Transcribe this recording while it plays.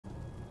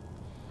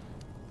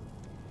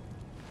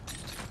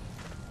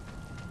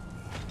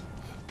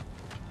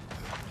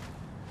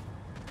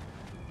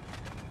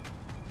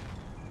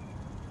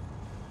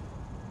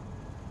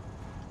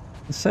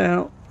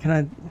So, can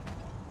I...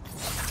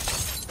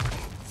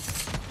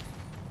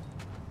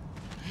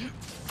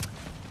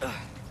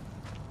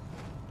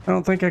 I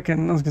don't think I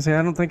can... I was gonna say,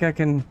 I don't think I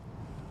can...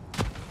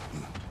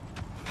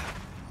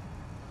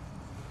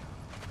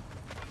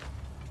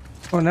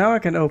 Well, now I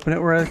can open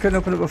it where I couldn't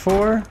open it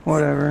before?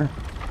 Whatever.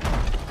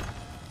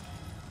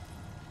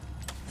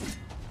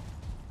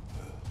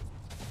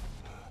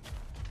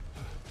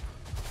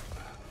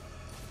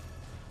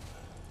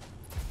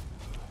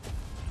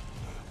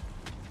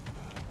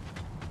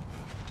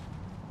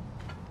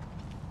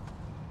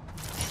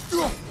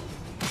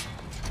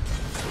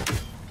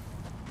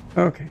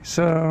 Okay,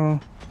 so...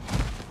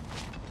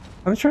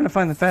 I'm trying to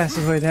find the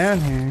fastest way down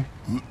here.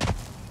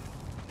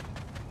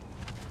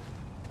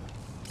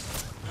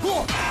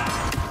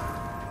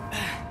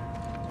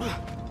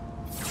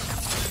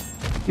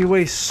 You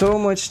waste so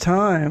much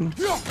time.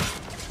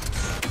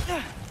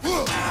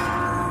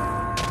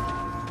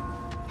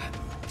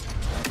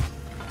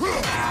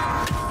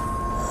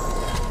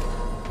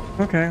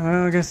 Okay,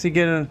 well, I guess you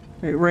get a...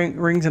 It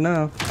rings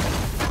enough.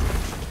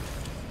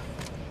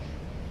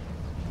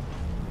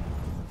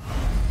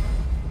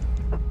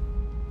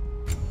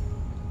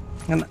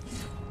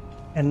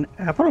 An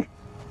apple?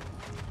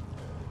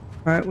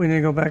 Alright, we need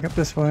to go back up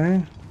this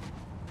way.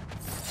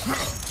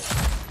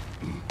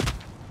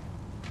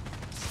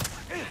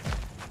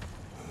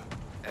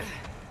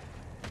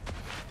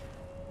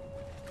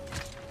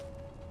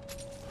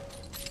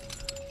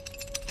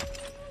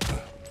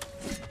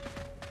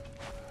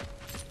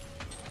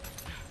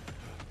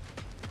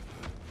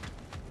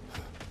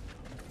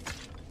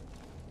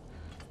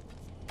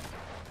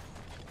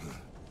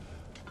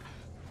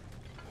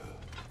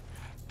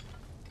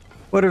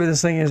 Whatever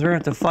this thing is, we're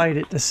going to have to fight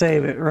it to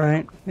save it,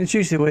 right? It's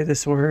usually the way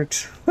this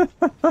works.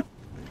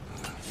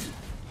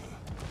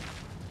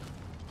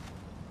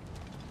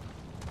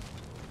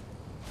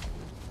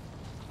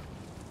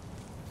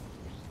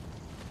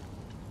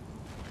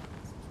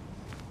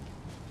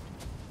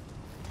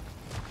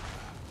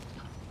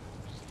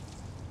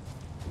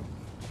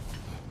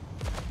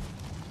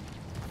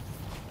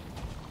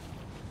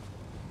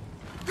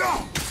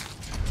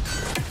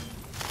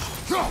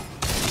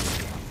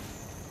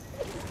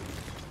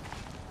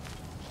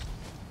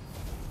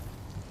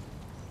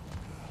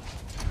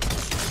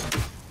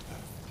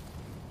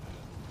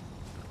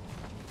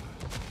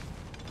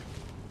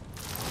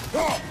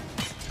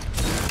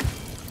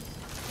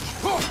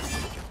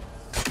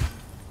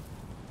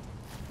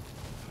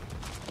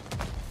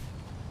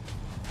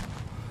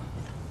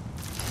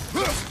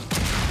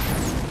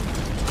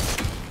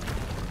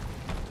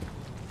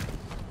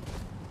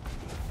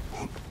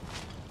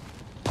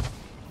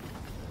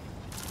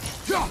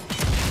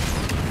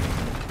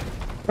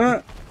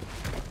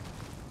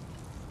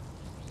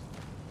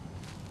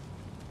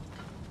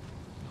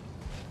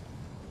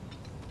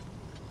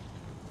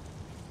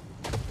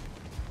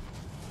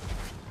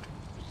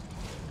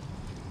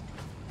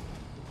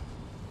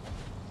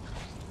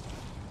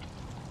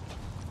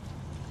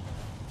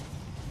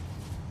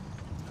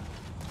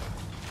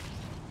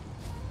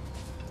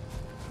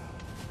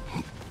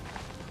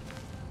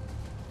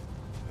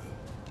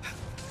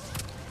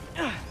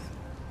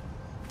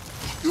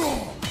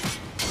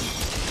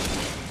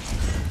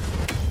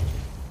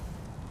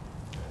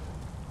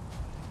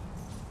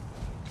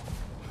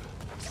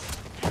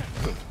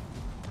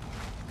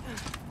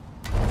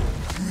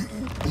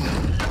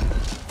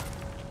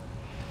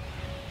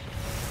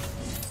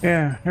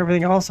 Yeah,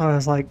 everything also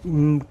has like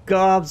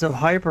gobs of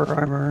hyper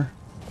armor.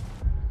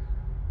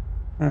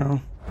 Oh.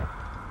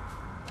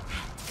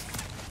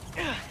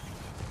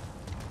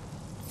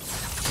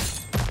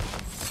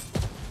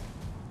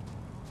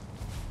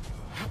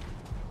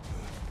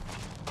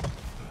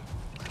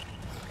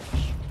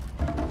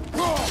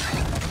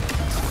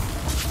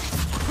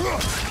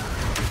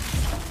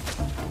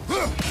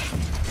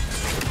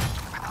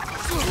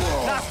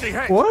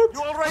 What?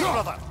 You all right,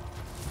 brother?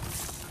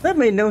 That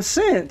made no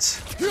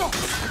sense.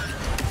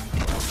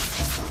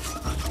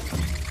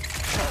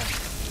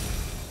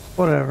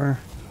 Whatever.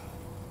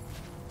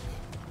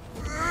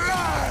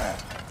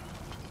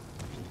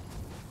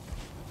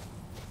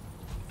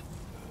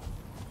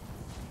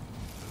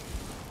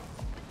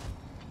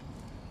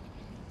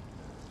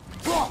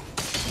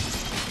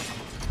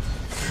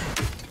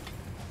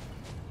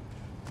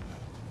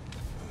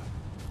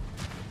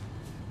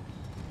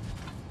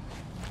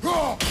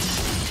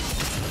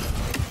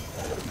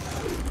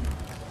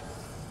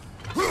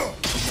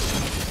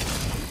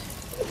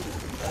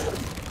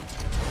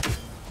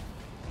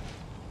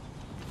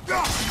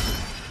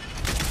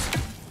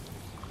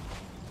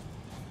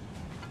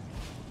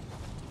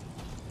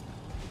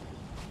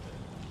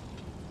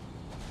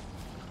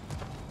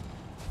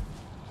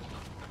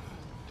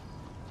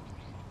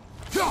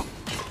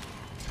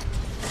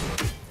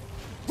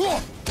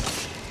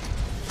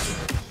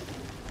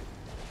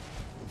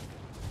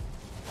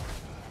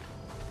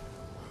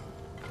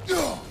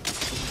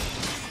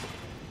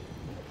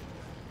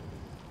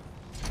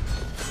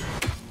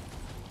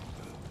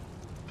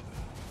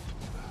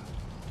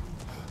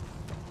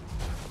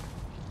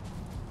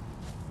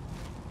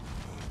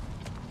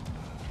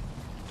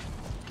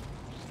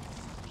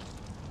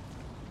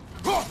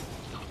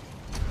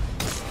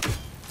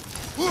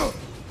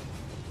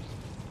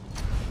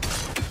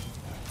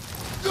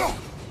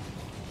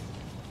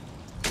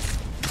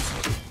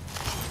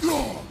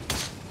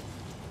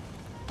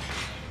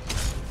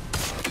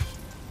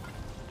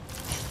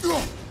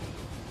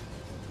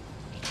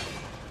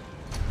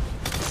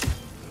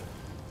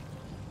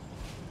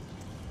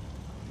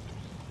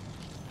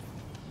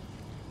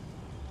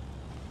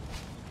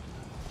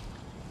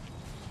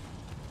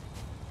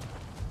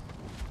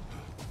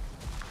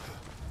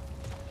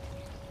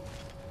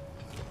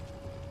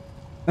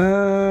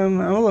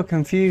 I'm a little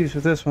confused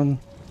with this one.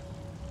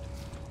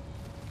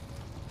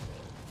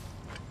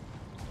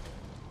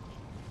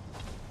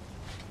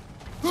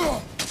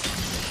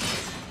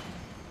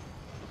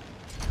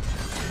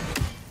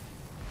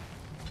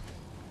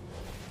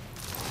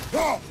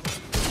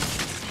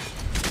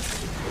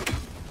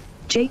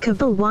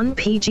 Jacob 1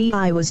 PG.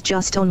 I was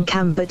just on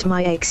cam but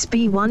my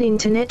XB1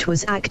 internet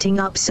was acting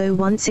up, so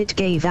once it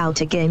gave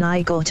out again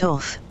I got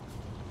off.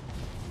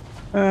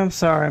 I'm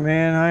sorry,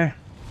 man.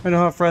 I know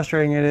how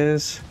frustrating it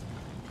is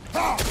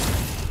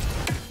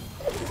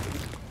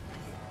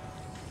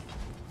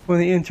when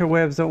the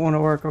interwebs don't want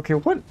to work. Okay,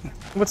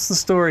 what's the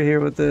story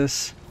here with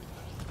this?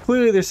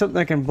 Clearly there's something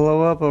I can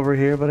blow up over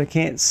here, but I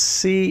can't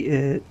see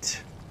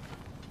it.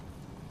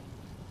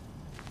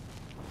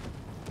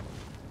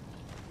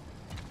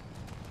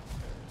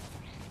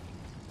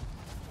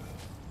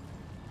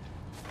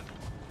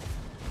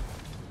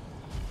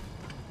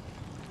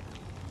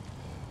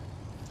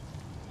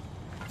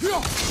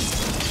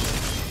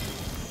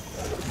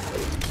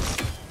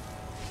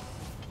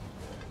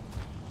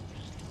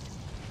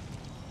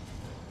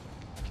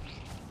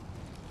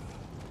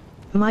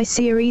 My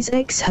Series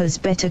X has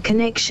better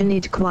connection,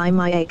 it why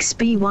my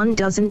XB1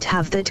 doesn't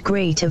have that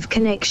great of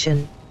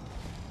connection.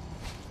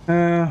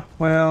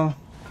 Well,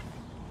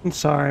 I'm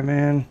sorry,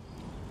 man.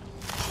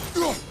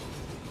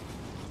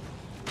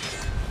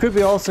 Could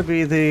be also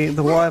be the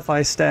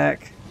Wi-Fi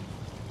stack.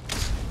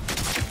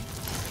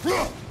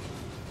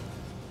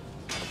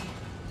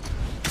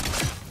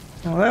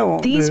 Well, that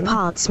won't These do.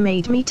 parts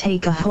made me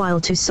take a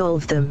while to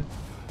solve them.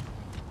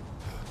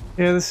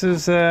 Yeah, this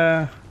is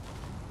a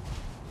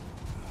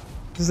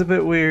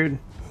bit weird.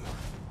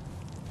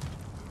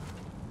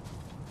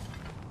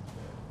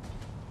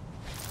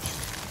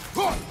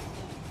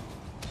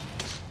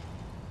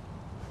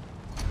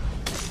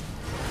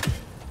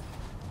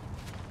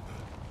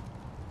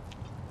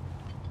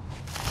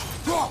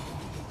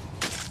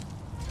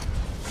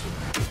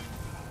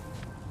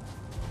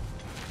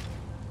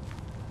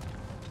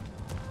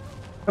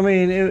 I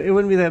mean, it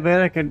wouldn't be that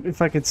bad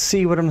if I could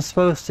see what I'm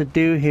supposed to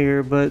do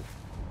here, but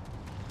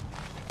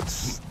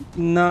it's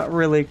not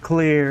really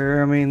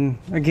clear. I mean,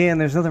 again,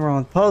 there's nothing wrong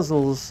with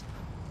puzzles,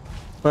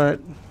 but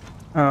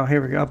oh, here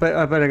we go. I bet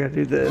I gotta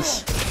do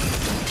this.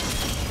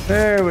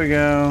 There we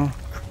go.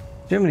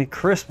 Jiminy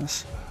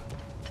Christmas.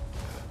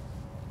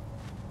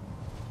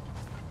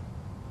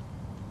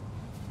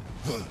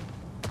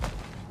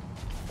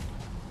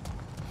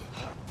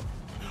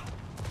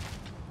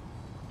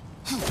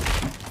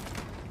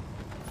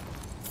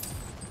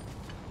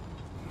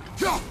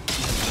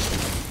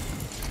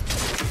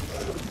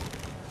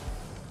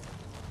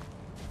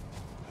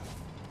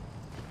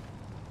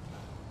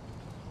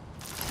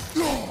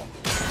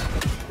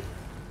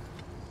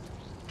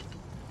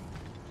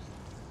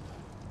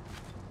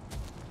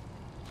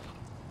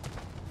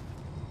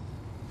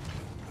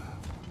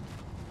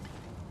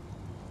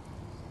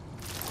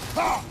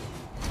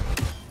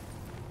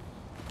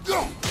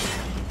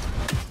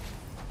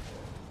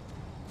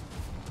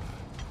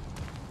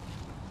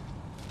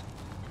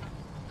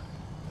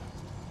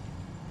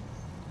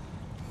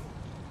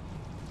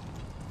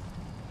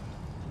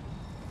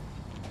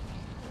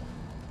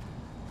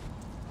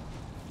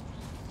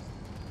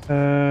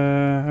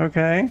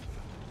 Okay.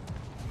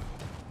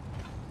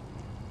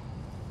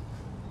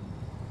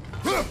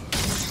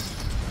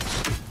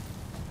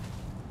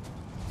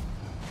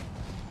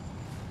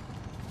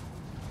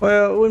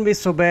 Well, it wouldn't be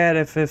so bad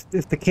if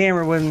the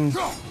camera wouldn't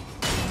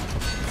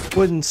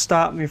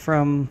stop me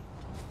from,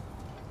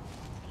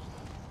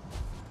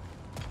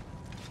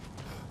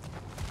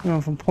 you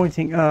know, from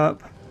pointing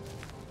up.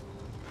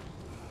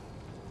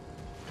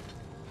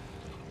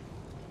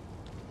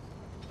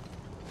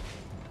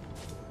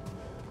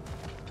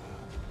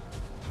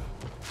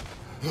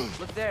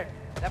 Look there.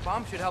 That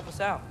bomb should help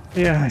us out.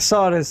 Yeah, I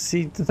saw it as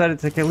he decided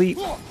to take a leap.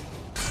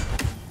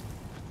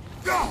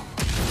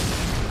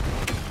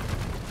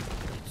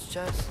 It's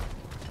just,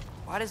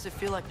 why does it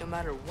feel like no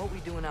matter what we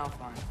do in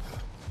Alpine,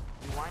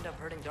 we wind up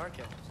hurting Dark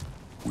Elves?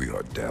 We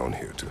are down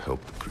here to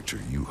help the creature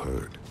you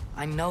heard.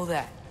 I know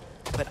that,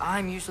 but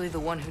I'm usually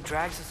the one who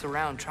drags us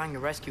around trying to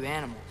rescue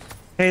animals.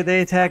 Hey,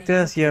 they attacked Why do you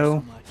us, care yo.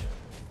 so much?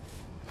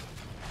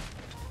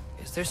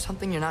 Is there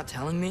something you're not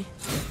telling me?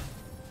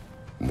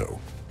 No.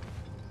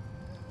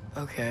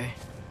 Okay.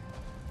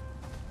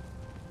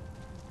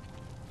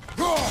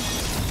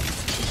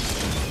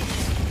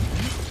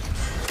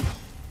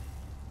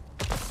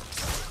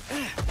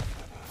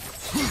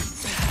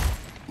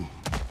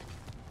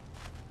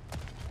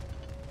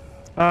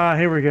 Ah,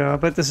 here we go. I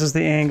bet this is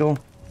the angle.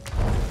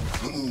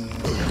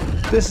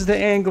 This is the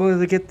angle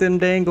to get them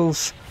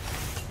dangles.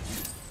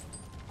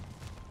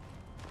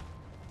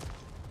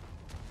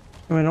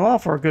 I mean, I'm all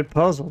for a good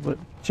puzzle, but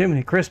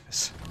Jiminy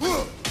Christmas.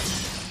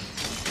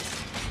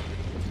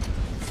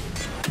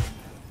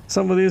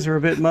 Some of these are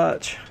a bit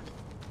much.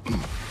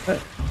 And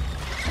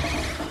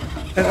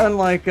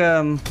unlike,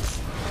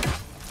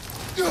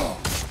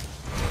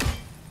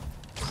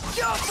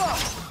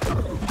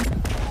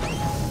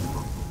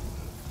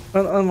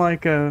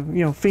 Unlike, you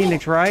know,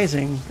 Phoenix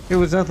Rising, it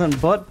was nothing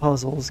but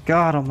puzzles.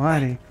 God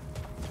almighty.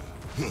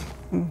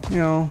 You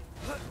know,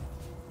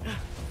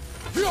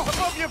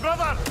 Above you,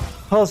 brother!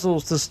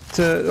 puzzles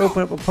to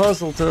open up a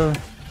puzzle to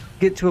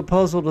get to a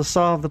puzzle to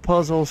solve the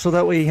puzzle, so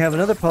that way you have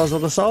another puzzle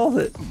to solve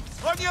it.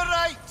 On your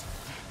right!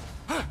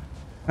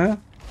 Huh?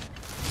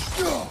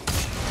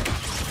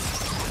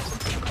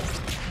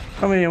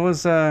 I mean, it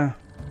was, Oh,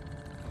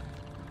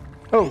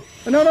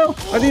 no,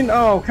 I didn't,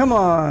 oh, come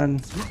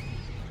on.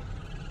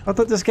 I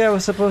thought this guy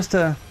was supposed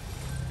to,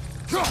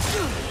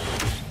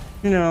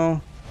 you know,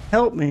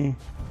 help me.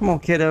 Come on,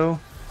 kiddo.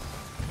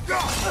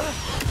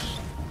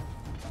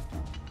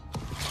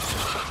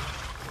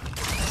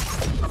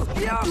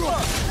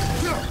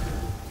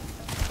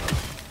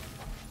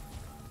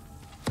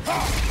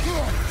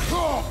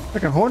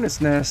 Like a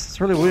hornet's nest.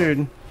 It's really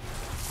weird.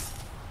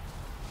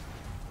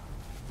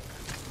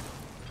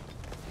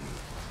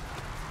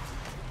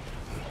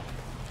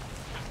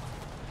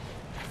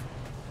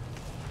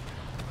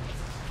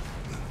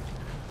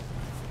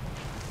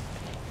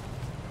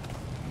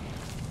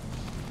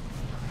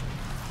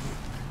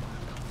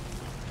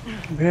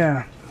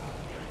 Yeah.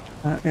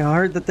 Yeah, I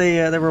heard that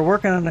they were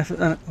working on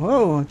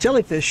a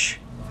jellyfish.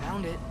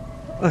 Found it.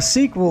 A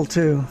sequel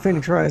to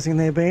Phoenix Rising.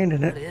 They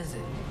abandoned What it. is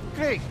it?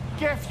 Great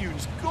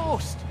Geffune's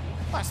ghost!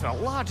 That's the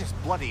largest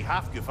bloody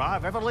half-goof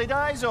I've ever laid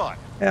eyes on.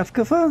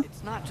 Afkafa?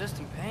 It's not just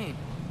in pain.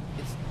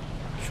 It's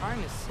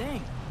trying to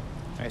sing.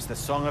 It's the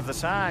Song of the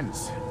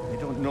Sands. They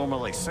don't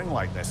normally sing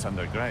like this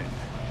underground.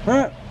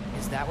 Huh?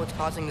 Is that what's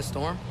causing the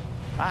storm?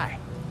 Aye.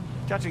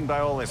 Judging by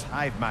all this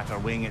hive matter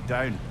weighing it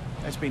down,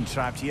 it's been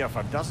trapped here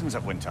for dozens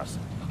of winters.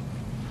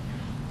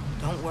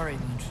 Don't worry,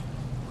 Lynch.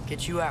 We'll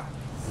get you out.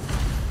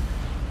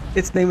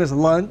 Its name is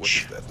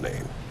Lunch. What is that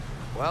name?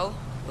 Well,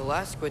 the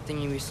last squid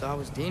thingy we saw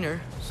was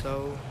Diener,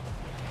 so...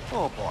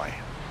 Oh boy.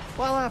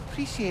 While I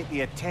appreciate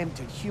the attempt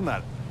at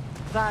humor,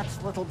 that,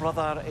 little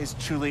brother, is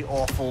truly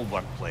awful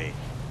wordplay.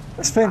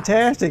 That's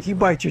fantastic. You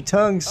bite your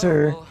tongue,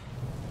 sir. Oh, well,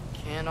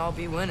 can't all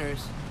be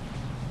winners.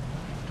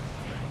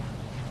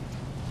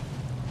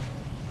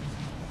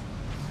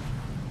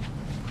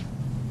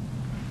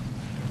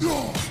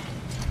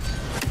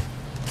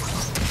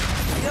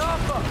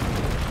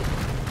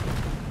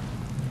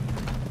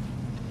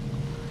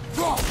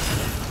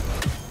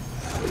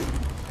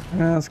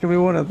 It's gonna be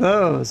one of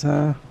those,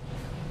 huh?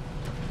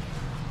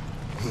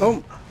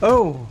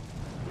 Oh,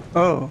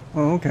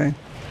 okay.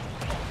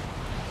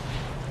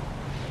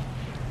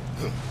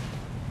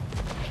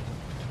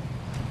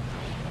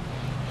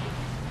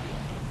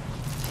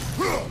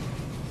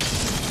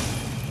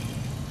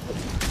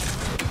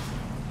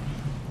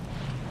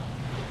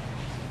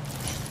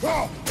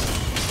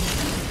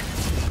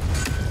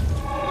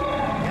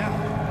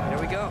 Yeah, there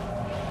we go.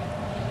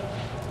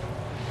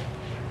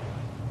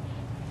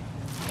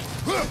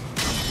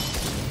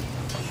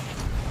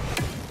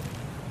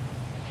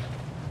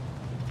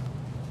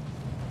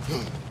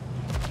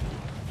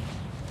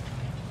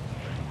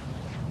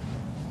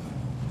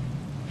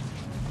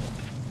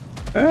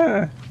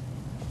 Ah.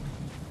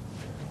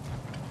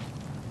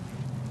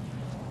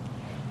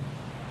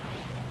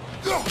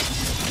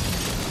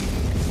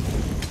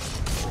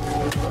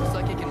 Looks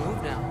like it can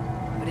move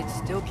now, but it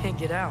still can't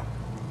get out.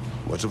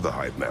 Much of the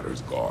hive matter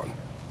is gone.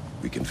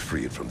 We can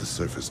free it from the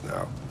surface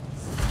now.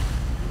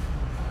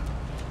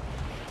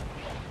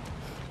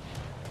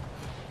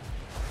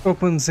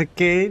 Opens the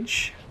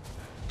cage.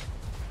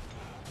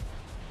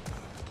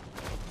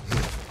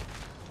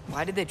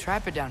 Why did they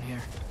trap it down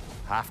here?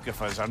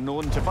 Half-goofers are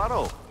known to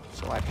burrow,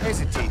 so I'd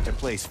hesitate to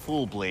place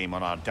full blame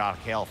on our dark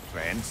elf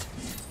friends.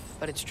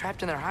 But it's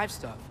trapped in their hive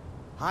stuff.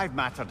 Hive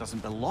matter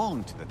doesn't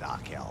belong to the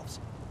dark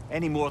elves,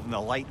 any more than the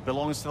light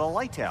belongs to the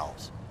light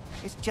elves.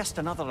 It's just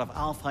another of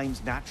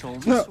Alfheim's natural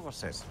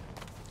resources.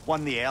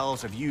 One the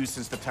elves have used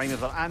since the time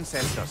of their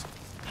ancestors.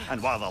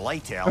 And while the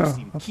light elves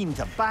seem keen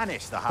to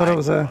banish the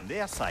hive on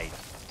their side,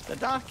 the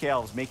dark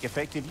elves make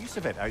effective use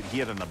of it out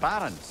here in the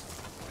Barrens.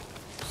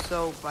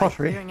 So, by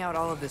clearing out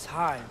all of this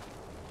hive,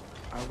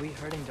 are we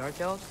hurting dark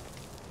elves?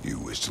 You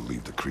wish to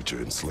leave the creature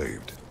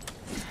enslaved?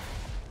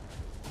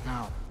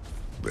 No.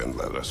 Then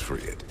let us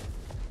free it.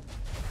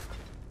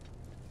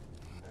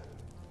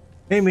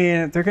 Hey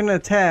man, if they're gonna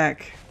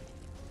attack,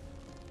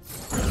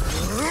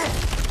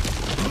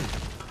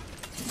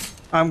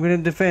 I'm gonna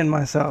defend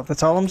myself.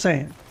 That's all I'm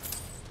saying.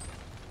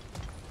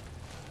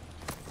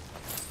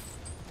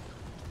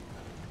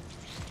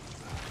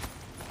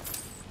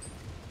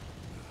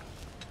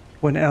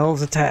 When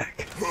elves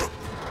attack.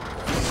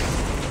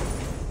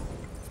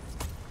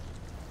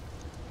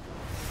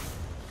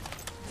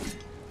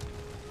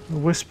 The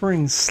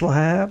Whispering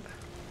Slab?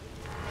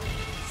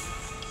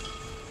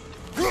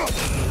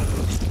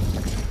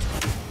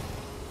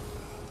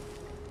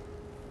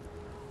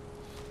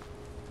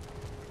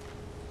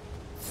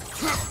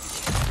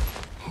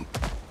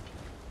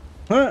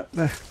 Huh?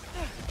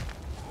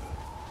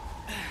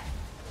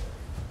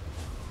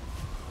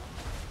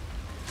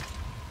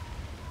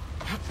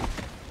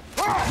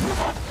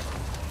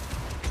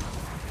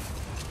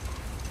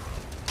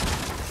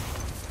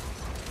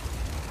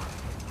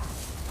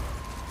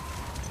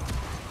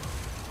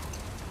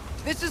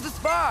 This is the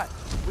spot!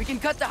 We can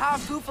cut the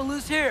half Goofa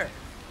loose here.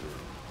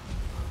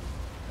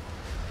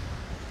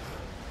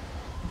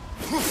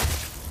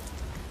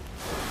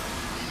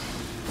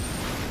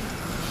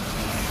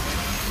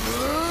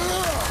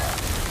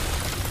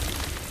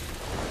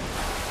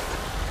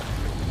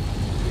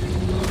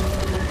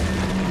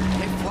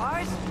 It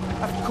flies?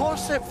 Of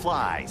course it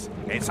flies.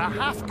 It's a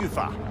half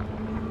goofa.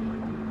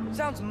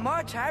 Sounds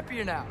much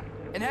happier now.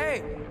 And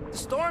hey, the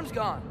storm's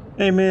gone.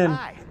 Amen.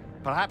 Aye.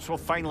 Perhaps we'll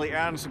finally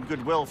earn some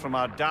goodwill from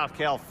our dark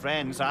elf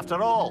friends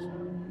after all.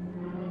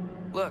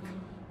 Look,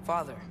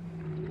 Father,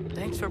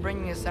 thanks for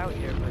bringing us out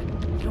here, but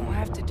you don't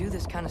have to do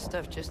this kind of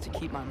stuff just to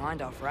keep my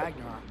mind off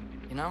Ragnarok,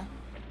 you know?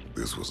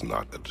 This was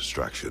not a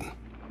distraction.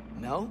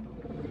 No?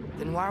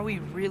 Then why are we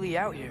really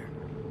out here?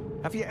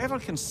 Have you ever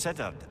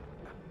considered...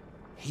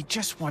 He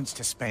just wants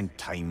to spend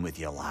time with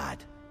you,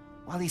 lad.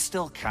 While he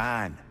still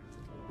can.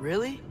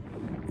 Really?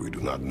 We do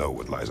not know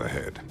what lies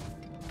ahead.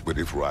 But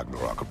if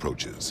Ragnarok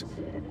approaches,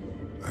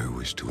 I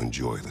wish to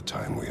enjoy the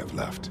time we have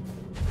left.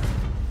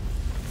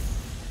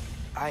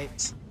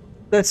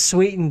 That's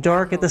sweet and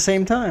dark at the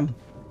same time.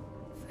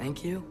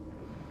 Thank you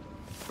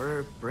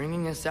for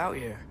bringing us out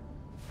here.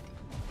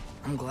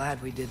 I'm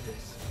glad we did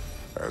this.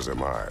 As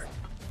am I.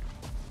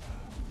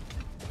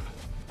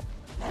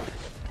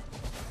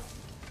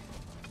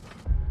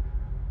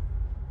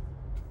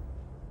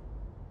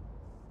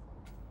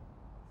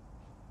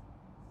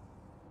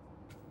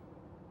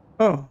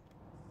 Oh.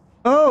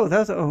 Oh,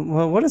 that's... Oh,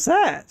 well, what is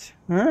that?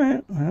 All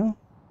right, well...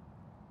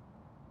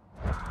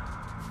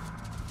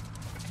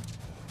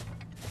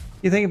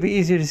 You think it'd be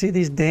easier to see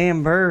these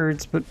damn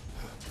birds, but...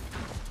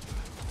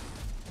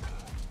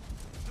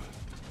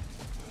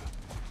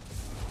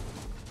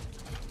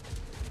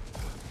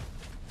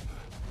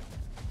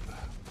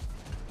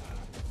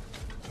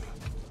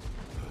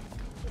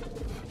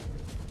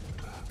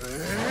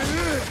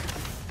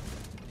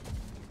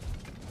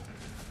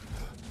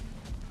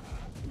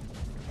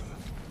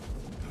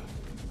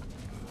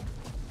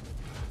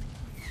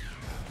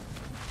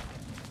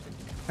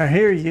 I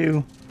hear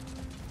you.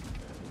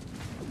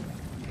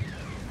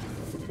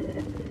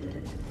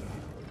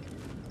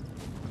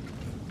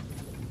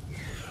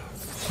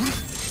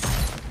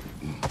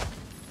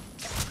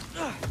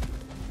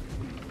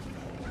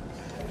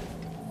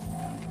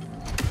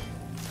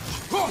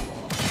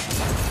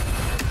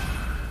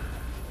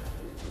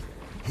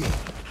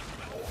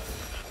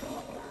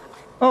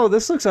 Oh,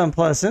 this looks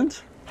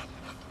unpleasant.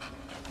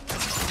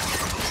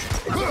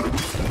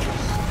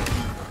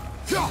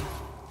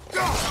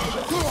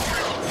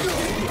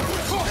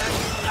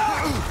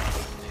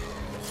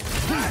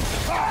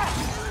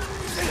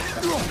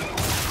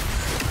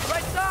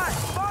 Right side!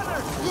 Father!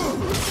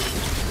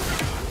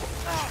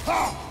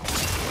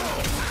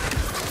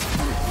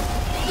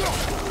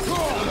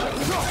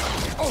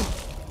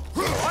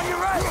 On your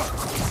right!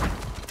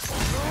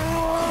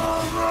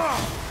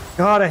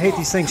 God, I hate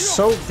these things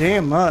so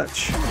damn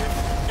much.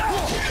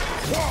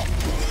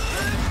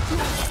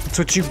 That's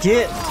what you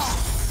get.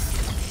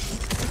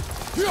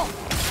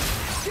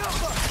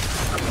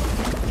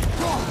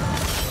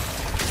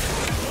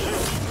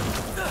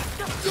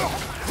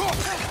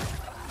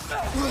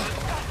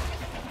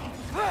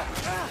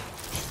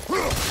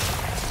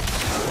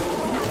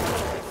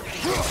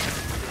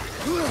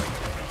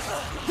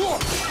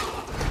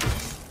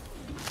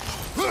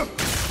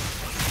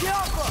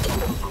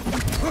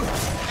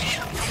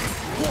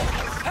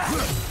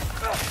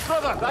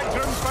 Brother, that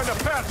groom's found a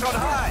perch on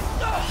high.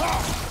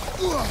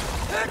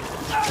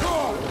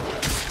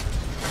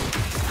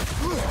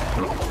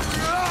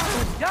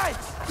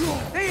 Yikes!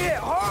 They hit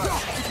hard!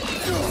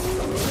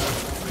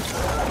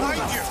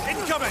 Behind you,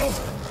 incoming!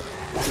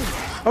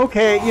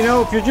 Okay, you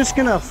know, if you're just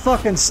gonna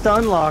fucking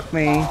stun lock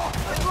me,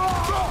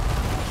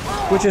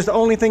 which is the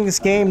only thing this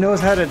game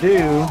knows how to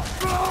do.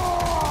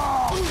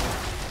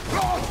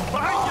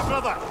 Behind you,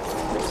 brother!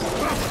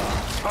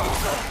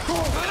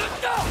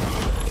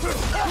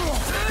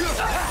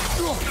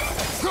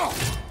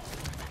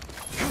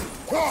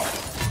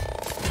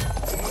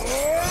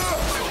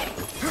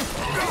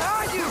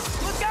 Behind you!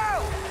 Look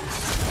out!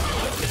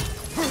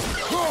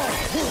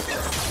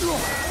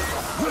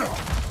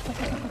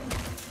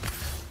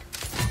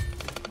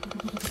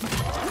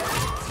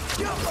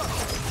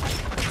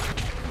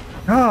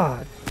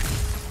 God.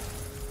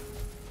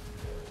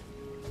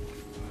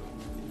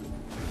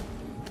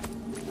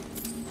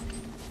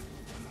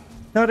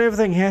 Not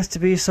everything has to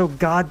be so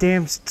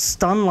goddamn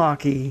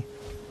stun-locky.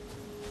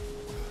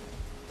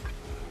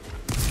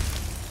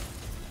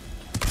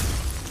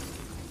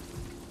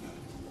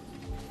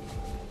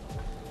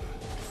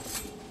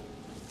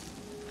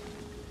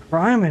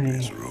 Criminy.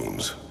 These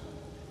rooms.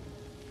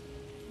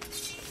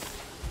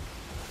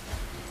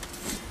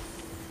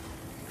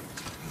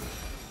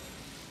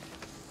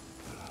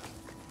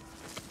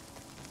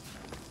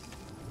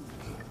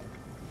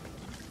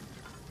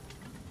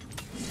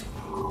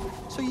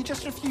 So you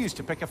just refuse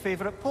to pick a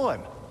favorite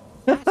poem?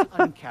 That's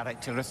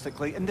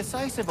uncharacteristically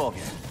indecisive of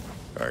you.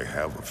 I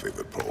have a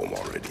favorite poem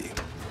already.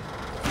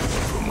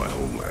 From my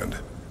homeland.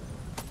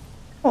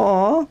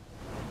 Aww.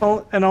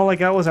 And all I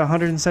got was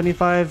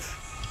 175.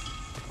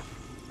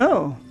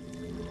 Oh.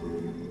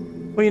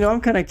 Well, you know,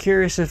 I'm kind of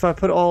curious if I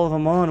put all of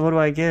them on, what do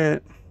I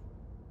get?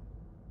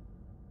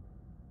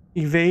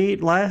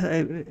 Evade,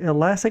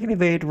 last second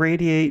evade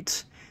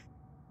radiates.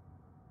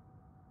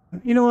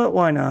 You know what?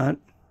 Why not?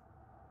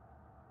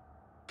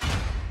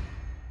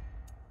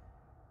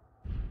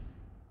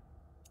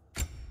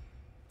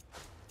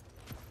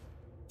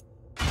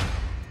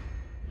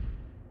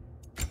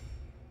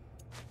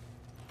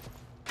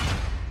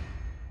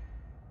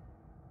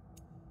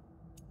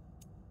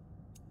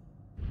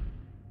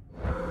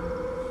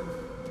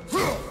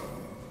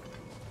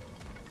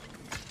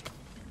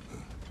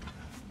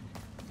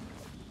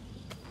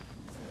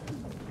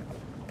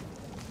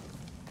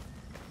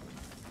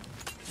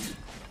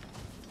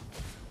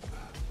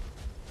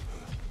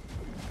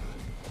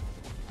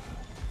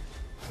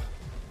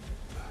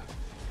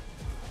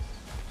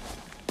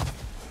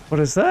 What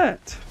is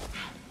that?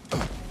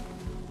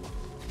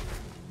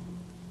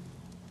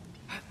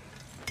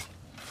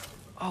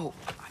 Oh,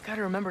 I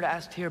gotta remember to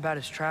ask Tyr about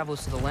his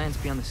travels to the lands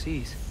beyond the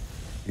seas.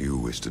 You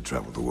wish to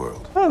travel the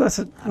world. Oh,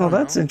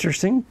 that's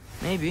interesting.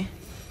 Maybe.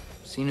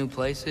 See new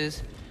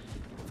places.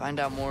 Find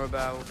out more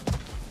about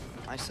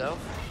myself.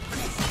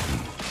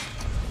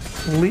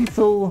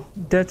 Lethal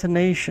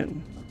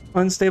detonation.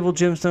 Unstable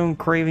gemstone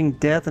craving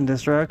death and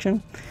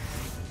destruction.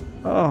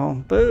 Oh,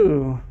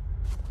 boo.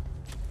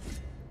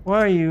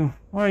 Why are you?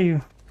 Why are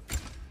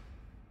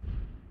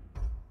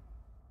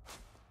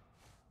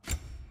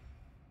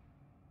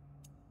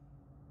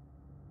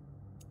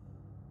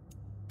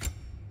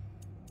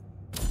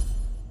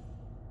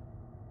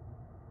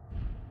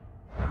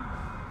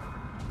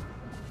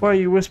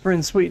you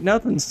whispering sweet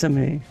nothings to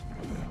me?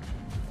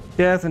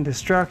 Death and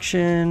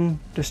destruction.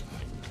 Just.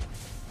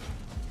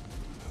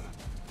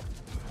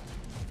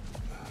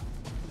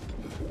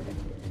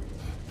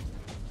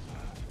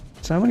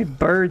 So how many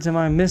birds am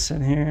I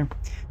missing here?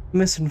 I'm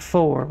missing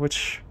 4,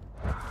 which...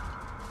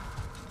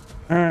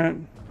 Alright.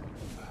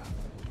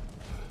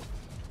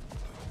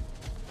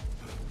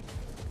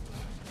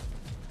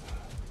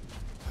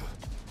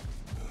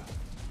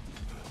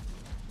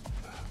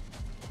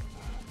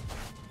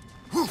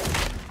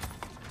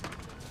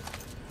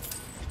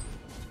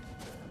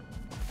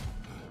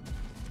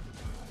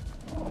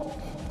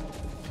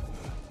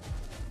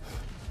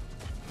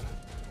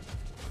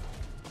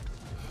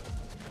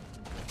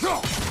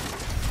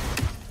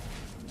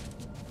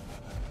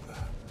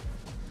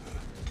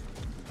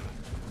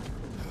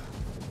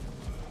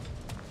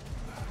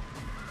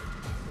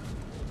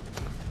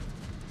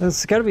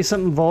 It's gotta be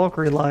something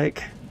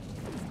Valkyrie-like.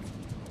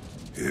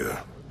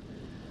 Yeah.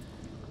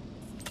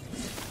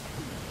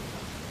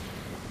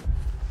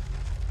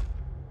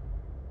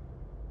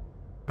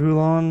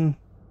 Gulon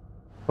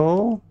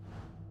Bowl?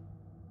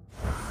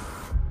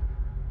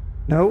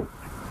 Nope.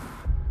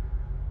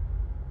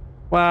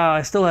 Wow,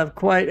 I still have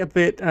quite a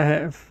bit I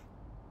have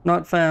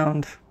not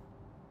found.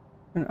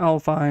 And I'll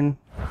find.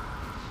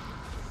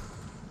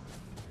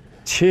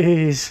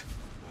 Jeez.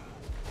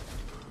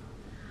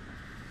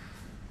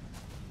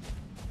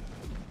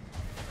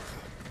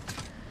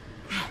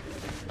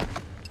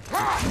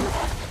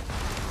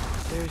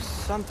 There's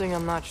something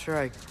I'm not sure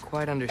I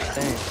quite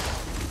understand.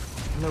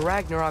 In the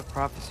Ragnarok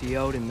prophecy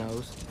Odin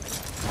knows,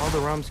 all the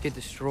realms get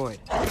destroyed,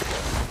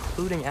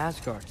 including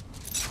Asgard.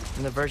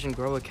 In the version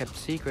Groa kept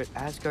secret,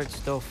 Asgard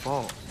still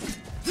falls.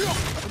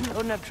 Wouldn't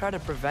Odin have tried to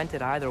prevent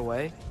it either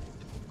way?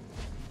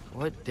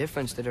 What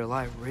difference did her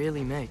lie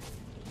really make?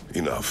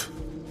 Enough.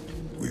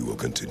 We will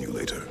continue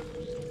later.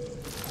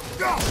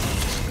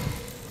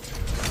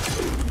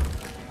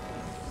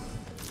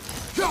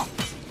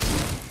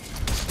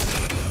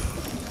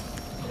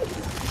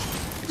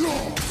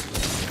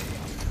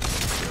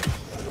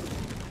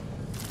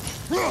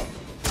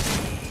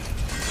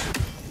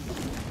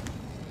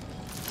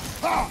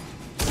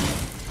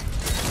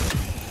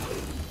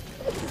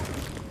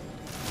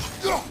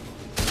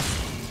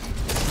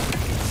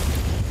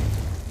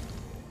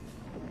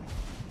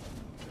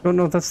 Don't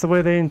know if that's the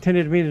way they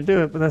intended me to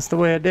do it, but that's the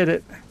way I did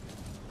it.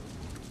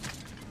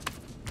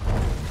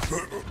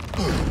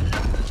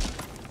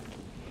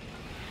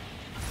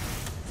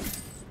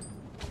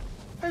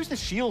 How's the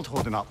shield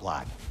holding up,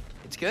 lad?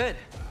 It's good.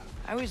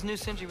 I always knew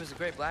Sindri was a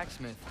great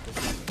blacksmith.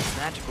 With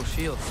magical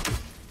shield.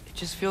 It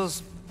just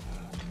feels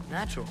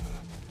natural.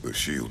 The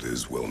shield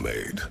is well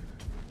made,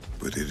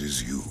 but it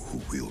is you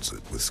who wields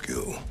it with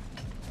skill.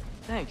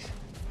 Thanks.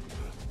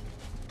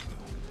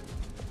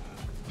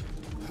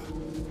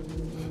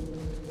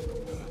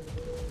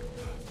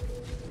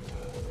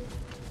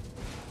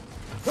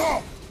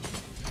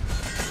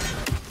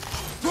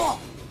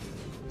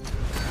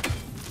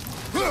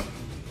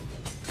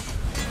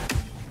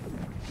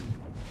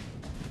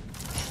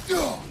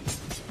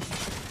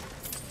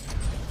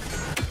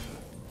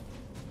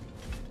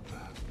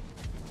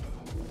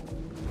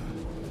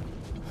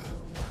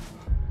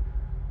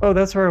 Oh,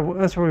 that's where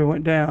we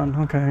went down.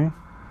 Okay.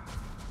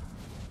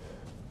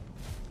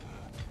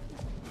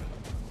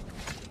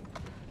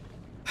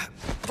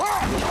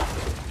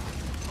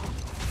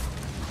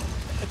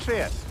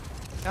 Atreus,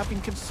 I've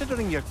been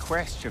considering your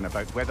question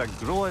about whether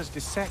Groa's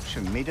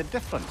deception made a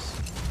difference.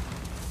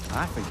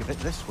 I think of it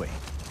this way.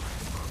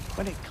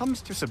 When it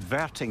comes to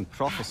subverting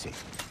prophecy,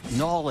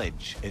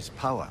 knowledge is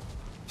power.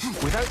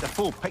 Without the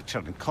full picture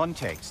and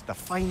context, the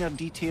finer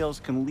details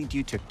can lead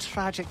you to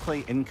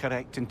tragically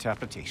incorrect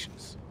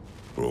interpretations.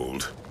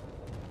 Hold.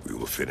 We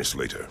will finish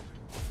later.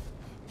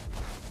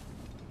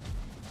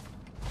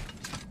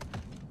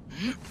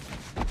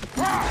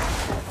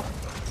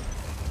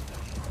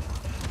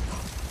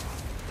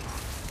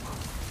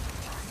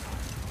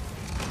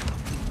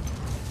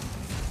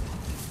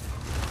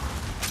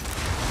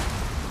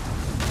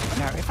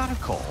 Now, if I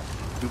recall,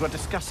 we were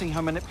discussing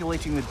how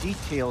manipulating the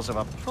details of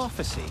a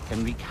prophecy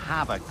can wreak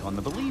havoc on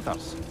the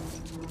believers.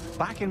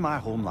 Back in my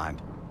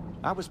homeland,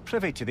 I was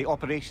privy to the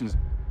operations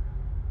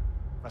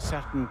of a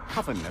certain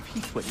coven of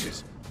heath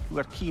witches who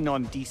were keen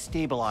on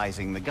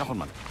destabilizing the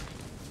government.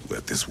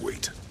 Let this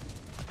wait.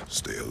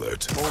 Stay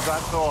alert. Hold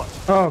that thought.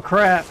 Oh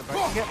crap!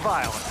 About to get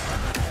violent.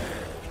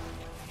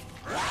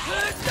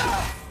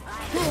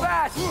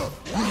 Fast!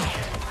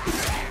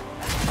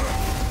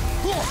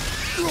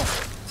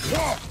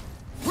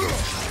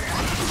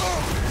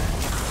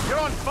 You're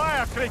on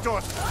fire,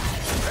 Kratos!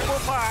 It will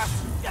pass!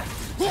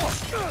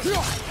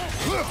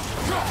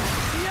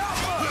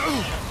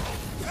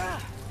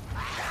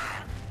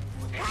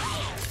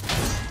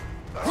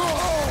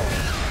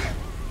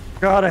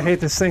 God, I hate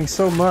this thing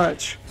so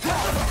much.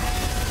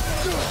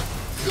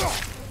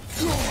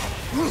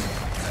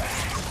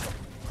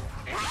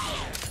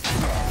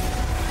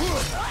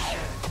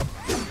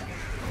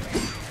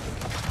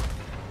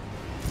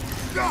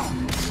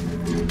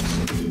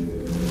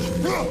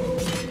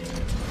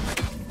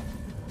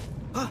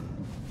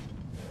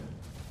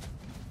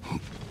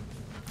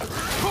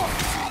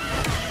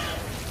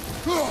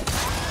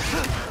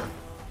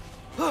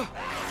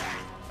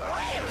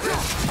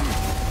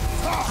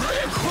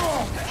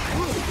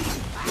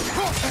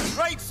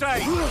 Right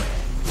side!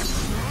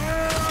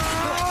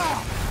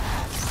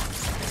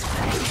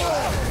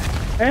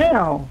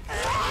 Ow!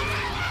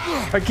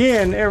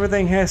 Again,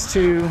 everything has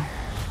to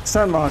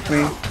sunlock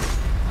me.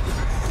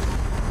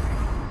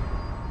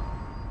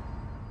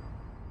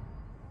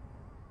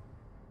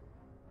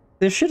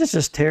 This shit is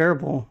just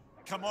terrible.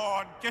 Come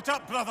on, get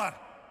up, brother!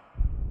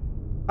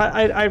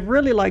 I'd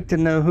really like to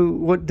know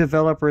what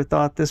developer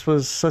thought this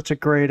was such a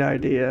great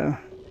idea.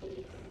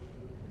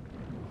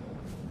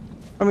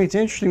 I mean, it's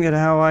interesting that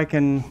how I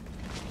can...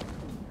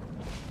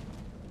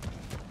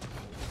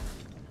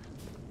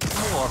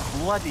 More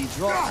bloody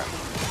drop!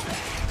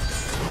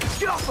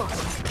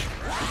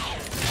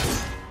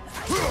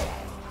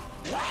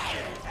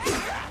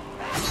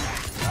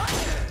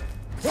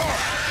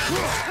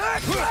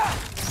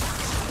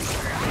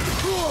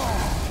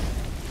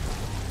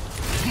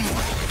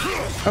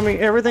 I mean,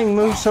 everything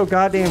moves so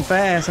goddamn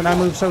fast, and I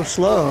move so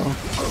slow.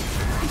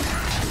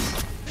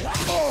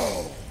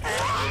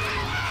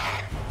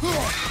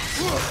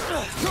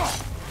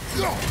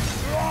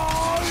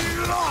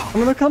 I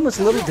mean, look how much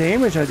little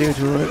damage I do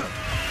to it.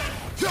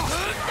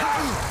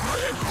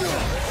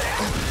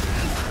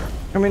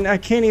 I mean, I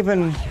can't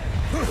even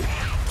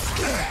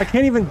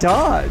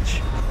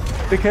dodge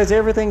because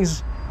everything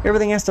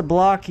has to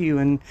block you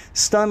and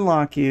stun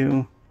lock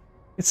you.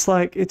 It's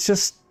like it's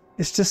just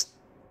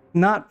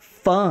not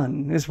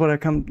fun is what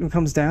it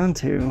comes down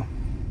to.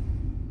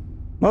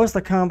 Most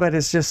of the combat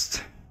is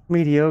just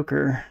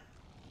mediocre.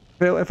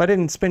 If I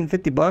didn't spend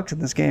 $50 in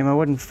this game, I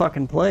wouldn't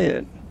fucking play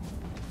it.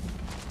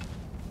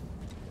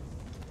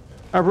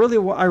 I really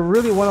want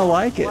to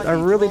like it. I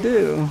really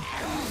do.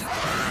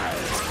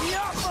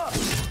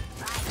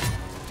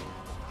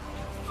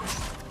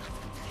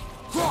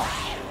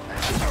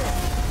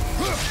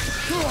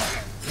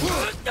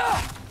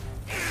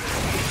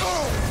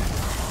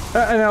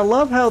 And I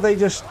love how they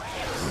just...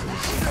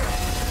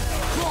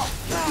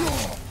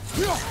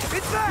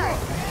 It's back!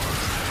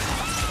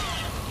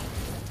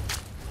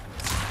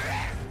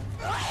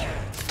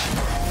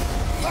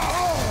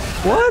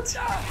 What?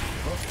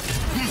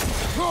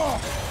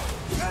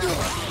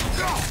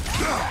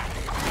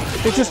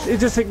 It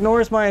just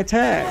ignores my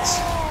attacks.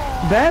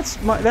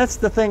 That's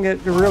the thing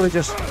that really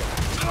just...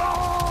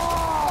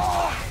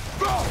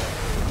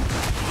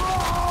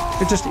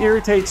 It just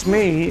irritates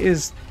me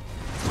is...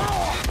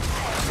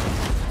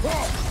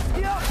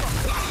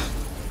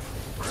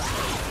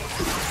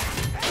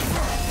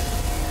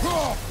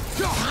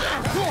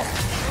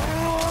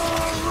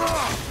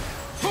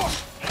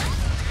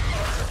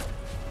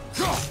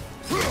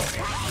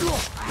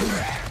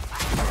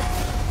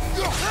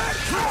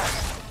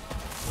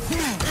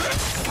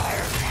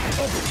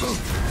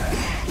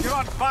 You're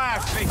on fire,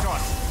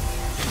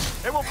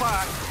 Kratos! It will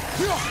pass!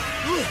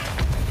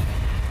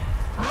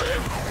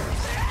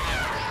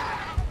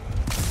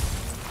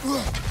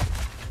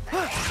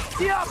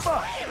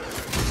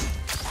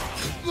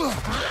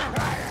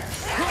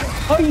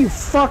 Are you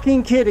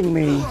fucking kidding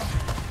me?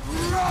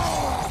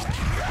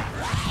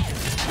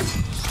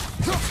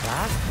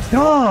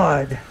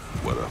 God!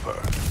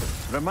 Whatever.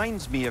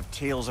 Reminds me of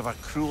tales of a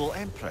cruel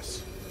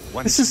empress.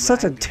 This is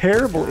such a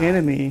terrible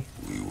enemy.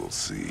 We will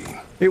see.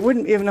 It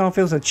wouldn't even know if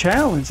it was a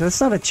challenge. That's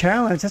not a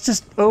challenge. That's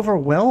just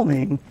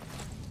overwhelming.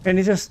 And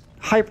it just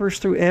hypers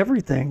through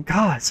everything.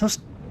 God, so...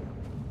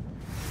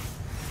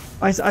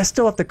 I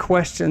still have to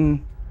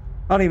question.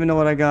 I don't even know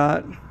what I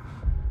got.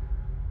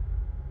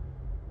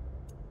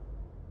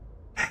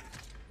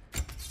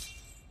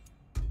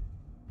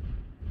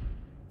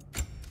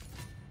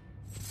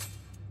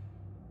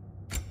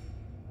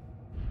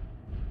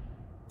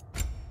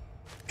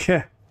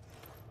 Okay.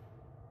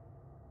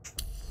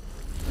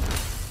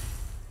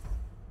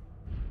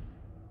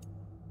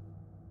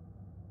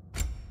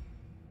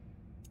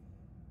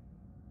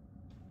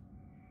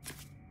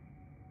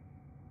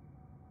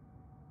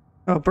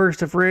 A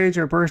burst of rage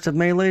or a burst of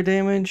melee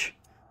damage.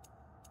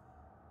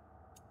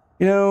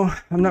 You know,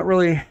 I'm not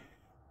really...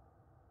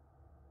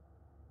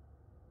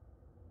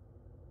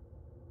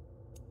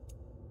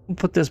 I'll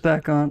put this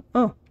back on.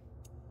 Oh.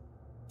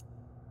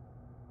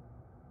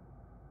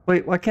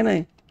 Wait, why can't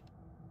I...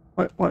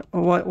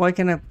 Why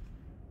can't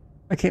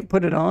I can't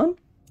put it on?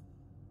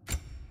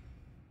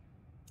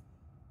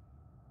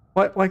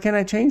 Why can't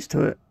I change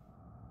to it?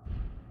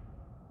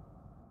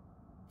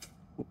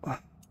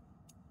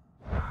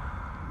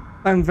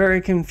 I'm very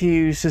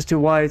confused as to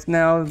why it's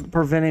now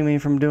preventing me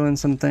from doing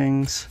some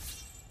things.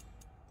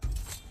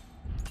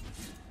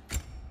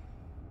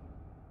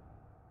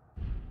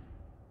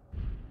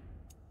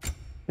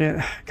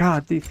 Yeah,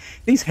 God,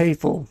 these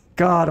hateful,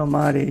 God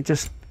almighty,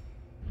 just,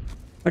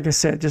 like I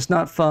said, just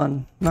not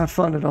fun. Not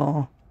fun at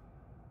all.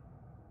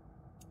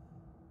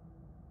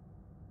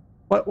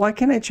 Why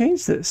can't I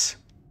change this?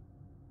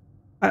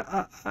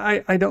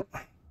 I don't...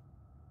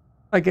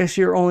 I guess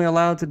you're only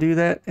allowed to do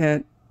that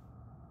at...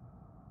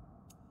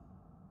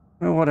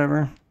 Well,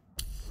 whatever.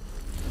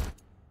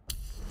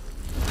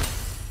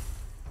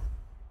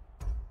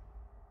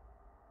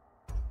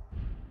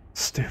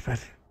 Stupid.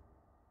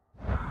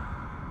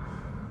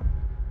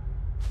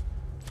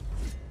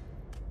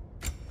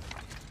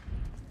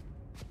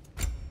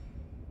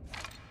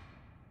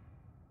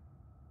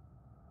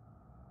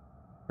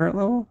 Current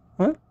level?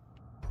 What?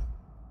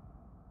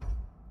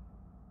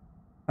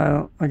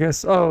 I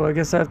guess, oh, I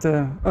guess I have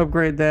to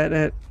upgrade that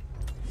at...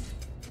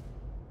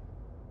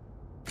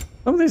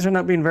 Some of these are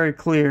not being very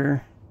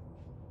clear.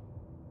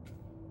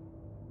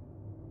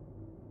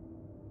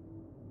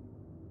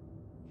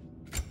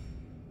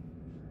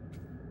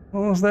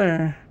 Almost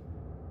there.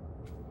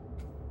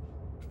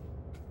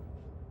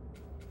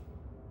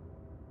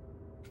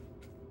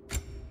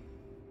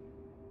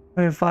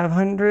 I have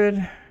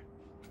 500.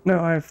 No,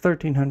 I have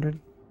 1300.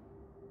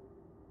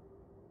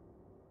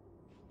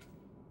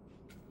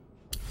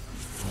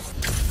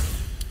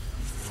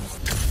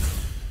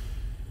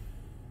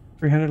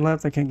 $300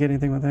 left. I can't get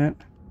anything with that.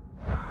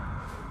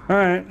 All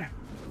right.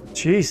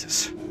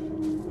 Jesus.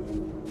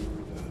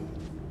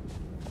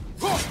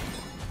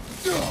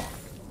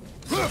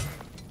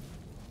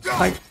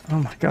 Oh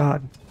my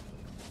God.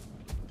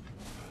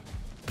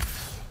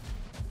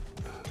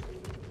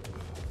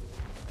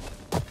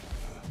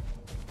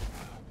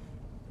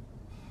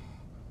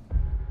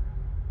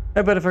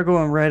 I bet if I go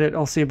on Reddit,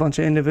 I'll see a bunch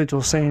of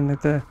individuals saying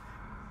that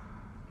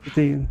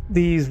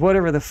these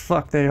whatever the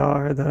fuck they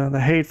are, the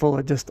hateful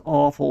are just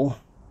awful.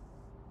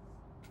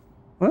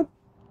 What?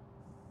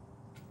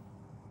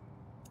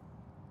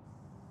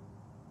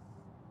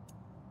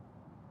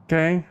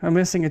 Okay, I'm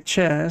missing a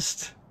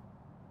chest.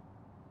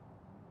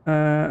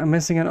 I'm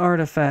missing an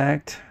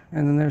artifact,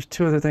 and then there's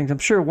two other things. I'm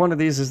sure one of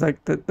these is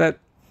like that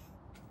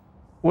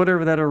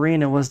whatever that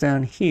arena was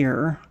down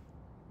here.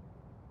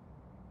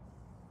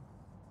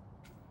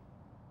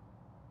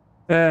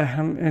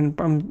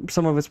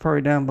 Some of it's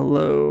probably down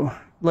below.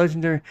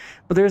 Legendary,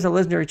 but there's a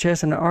legendary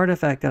chest and an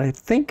artifact that I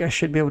think I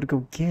should be able to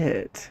go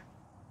get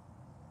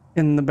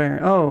in the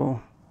Baron.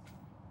 Oh,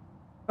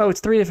 it's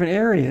 3 different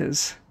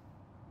areas.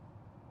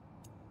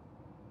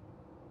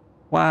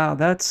 Wow,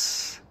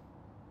 that's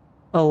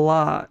a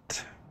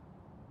lot.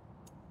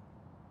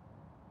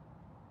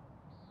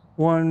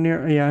 One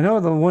near, yeah, I know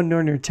the one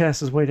near your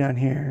chest is way down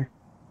here.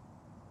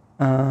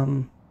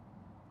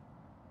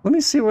 Let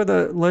me see where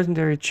the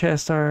legendary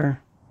chests are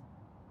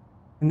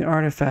in the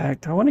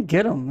artifact. I want to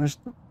get them. There's...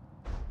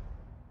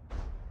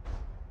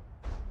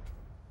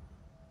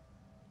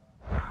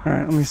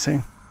 Alright, let me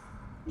see.